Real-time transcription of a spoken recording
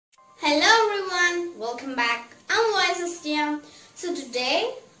Hello everyone, welcome back. I'm Voice. So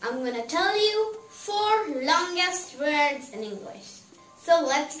today I'm gonna tell you 4 longest words in English. So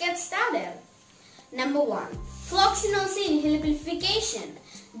let's get started. Number 1. Floxinosi inhabilification.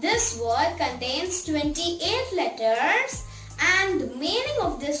 This word contains 28 letters and the meaning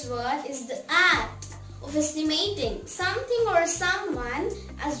of this word is the act of estimating something or someone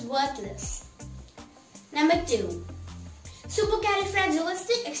as worthless. Number 2.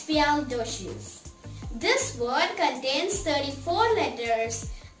 Supercalifragilisticexpialidocious. This word contains 34 letters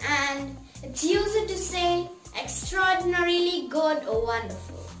and it's used to say extraordinarily good or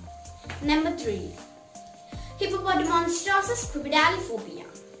wonderful. Number 3. Hippopotamonstrossus crepidaliphobia.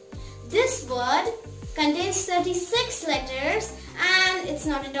 This word contains 36 letters and it's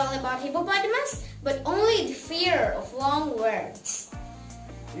not at all about hippopotamus but only the fear of long words.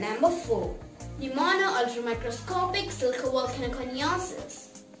 Number 4. Pneumono-ultramicroscopic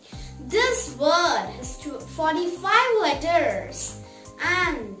silicovolcanoconiosis. This word has 45 letters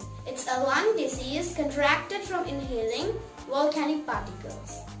and it's a lung disease contracted from inhaling volcanic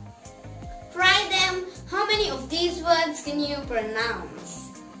particles. Try them. How many of these words can you pronounce?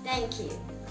 Thank you.